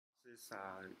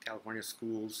California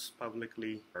schools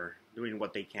publicly are doing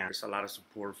what they can. There's a lot of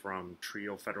support from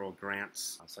TRIO federal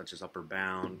grants, such as Upper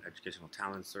Bound, Educational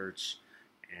Talent Search,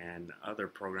 and other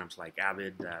programs like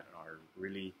AVID that are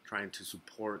really trying to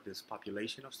support this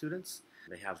population of students.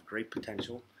 They have great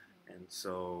potential, and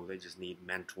so they just need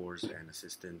mentors and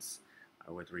assistance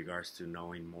with regards to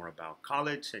knowing more about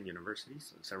college and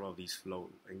universities. Several of these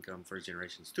low-income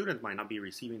first-generation students might not be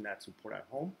receiving that support at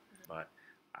home, but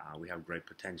we have great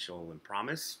potential and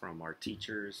promise from our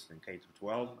teachers in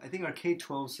K-12. I think our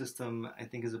K-12 system,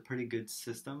 is a pretty good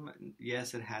system.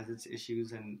 Yes, it has its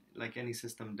issues, and like any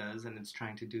system does, and it's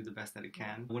trying to do the best that it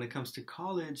can. When it comes to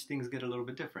college, things get a little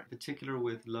bit different, particularly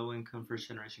with low-income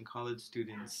first-generation college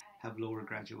students have lower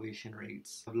graduation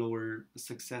rates, have lower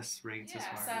success rates.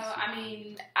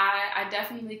 I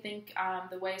definitely think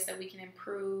the ways that we can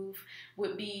improve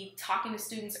would be talking to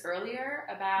students earlier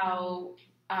about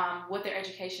what their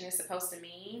education is supposed to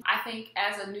mean. I think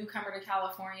as a newcomer to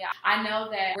California, I know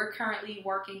that we're currently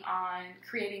working on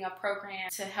creating a program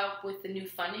to help with the new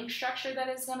funding structure that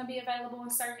is going to be available in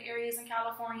certain areas in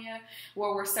California,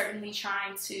 where we're certainly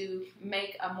trying to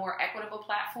make a more equitable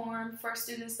platform for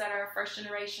students that are first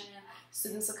generation,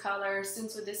 students of color,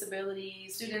 students with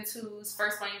disabilities, students whose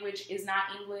first language is not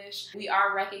English. We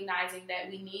are recognizing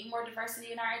that we need more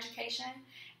diversity in our education,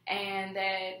 and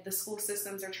that the school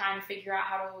systems are trying to figure out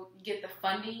how to get the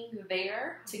funding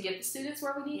there to get the students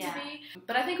where we need to be.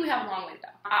 But I think we have a long way to go.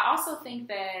 I also think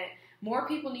that more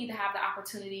people need to have the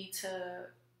opportunity to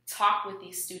talk with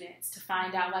these students to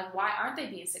find out, like, why aren't they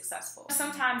being successful?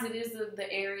 Sometimes it is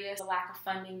the area, the lack of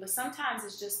funding, but sometimes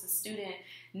it's just the student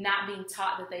not being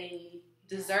taught that they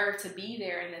deserve to be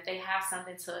there and that they have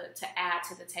something to add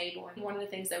to the table. And one of the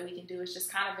things that we can do is just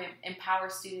kind of empower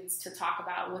students to talk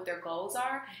about what their goals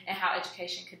are and how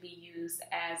education could be used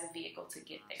as a vehicle to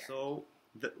get there. So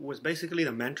that was basically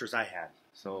the mentors I had.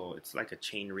 So it's like a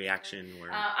chain reaction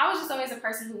where I was just always a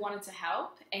person who wanted to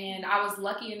help, and I was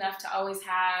lucky enough to always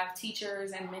have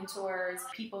teachers and mentors,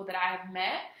 people that I have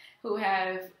met who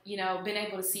have, been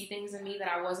able to see things in me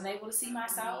that I wasn't able to see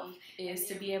myself. Is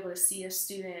to be able to see a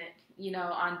student,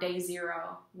 on day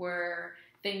zero where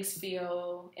things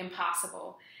feel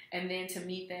impossible, and then to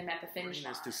meet them at the finish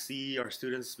line. To see our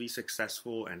students be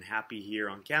successful and happy here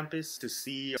on campus, to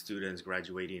see students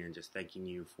graduating and just thanking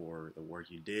you for the work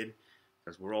you did,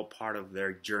 because we're all part of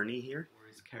their journey here.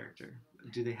 His character.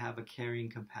 Do they have a caring,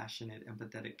 compassionate,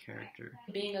 empathetic character?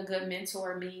 Being a good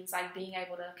mentor means like being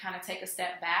able to kind of take a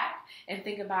step back and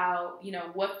think about,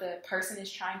 what the person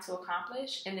is trying to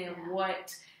accomplish, and then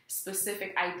what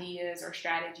specific ideas or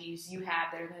strategies you have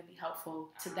that are going to be helpful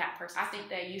to that person. I think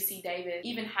that UC Davis,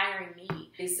 even hiring me,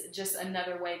 is just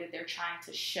another way that they're trying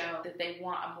to show that they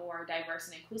want a more diverse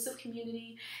and inclusive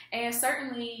community. And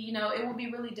certainly, it will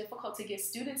be really difficult to get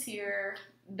students here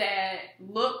that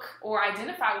look or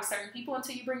identify with certain people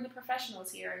until you bring the professionals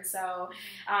here. And so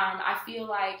I feel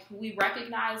like we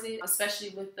recognize it,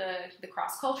 especially with the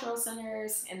cross-cultural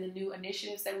centers and the new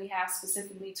initiatives that we have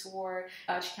specifically toward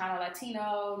Chicano,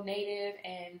 Latino, Native,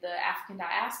 and the African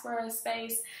diaspora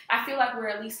space. I feel like we're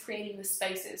at least creating the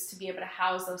spaces to be able to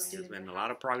house those students. There's been a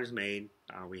lot of progress made.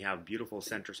 We have beautiful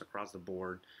centers across the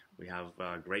board. We have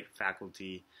great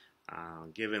faculty.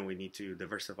 Given we need to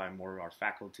diversify more of our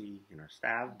faculty and our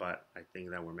staff, but I think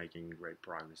that we're making great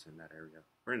progress in that area.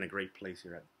 We're in a great place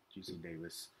here at UC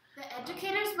Davis. The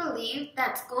educators believe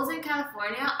that schools in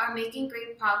California are making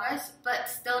great progress but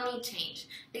still need change.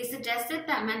 They suggested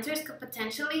that mentors could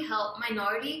potentially help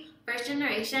minority,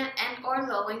 first-generation, and or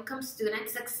low-income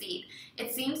students succeed.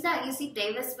 It seems that UC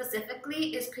Davis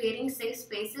specifically is creating safe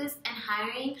spaces and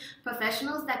hiring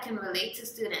professionals that can relate to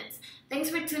students. Thanks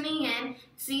for tuning in.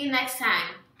 See you next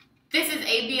time. This is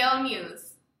ABO News.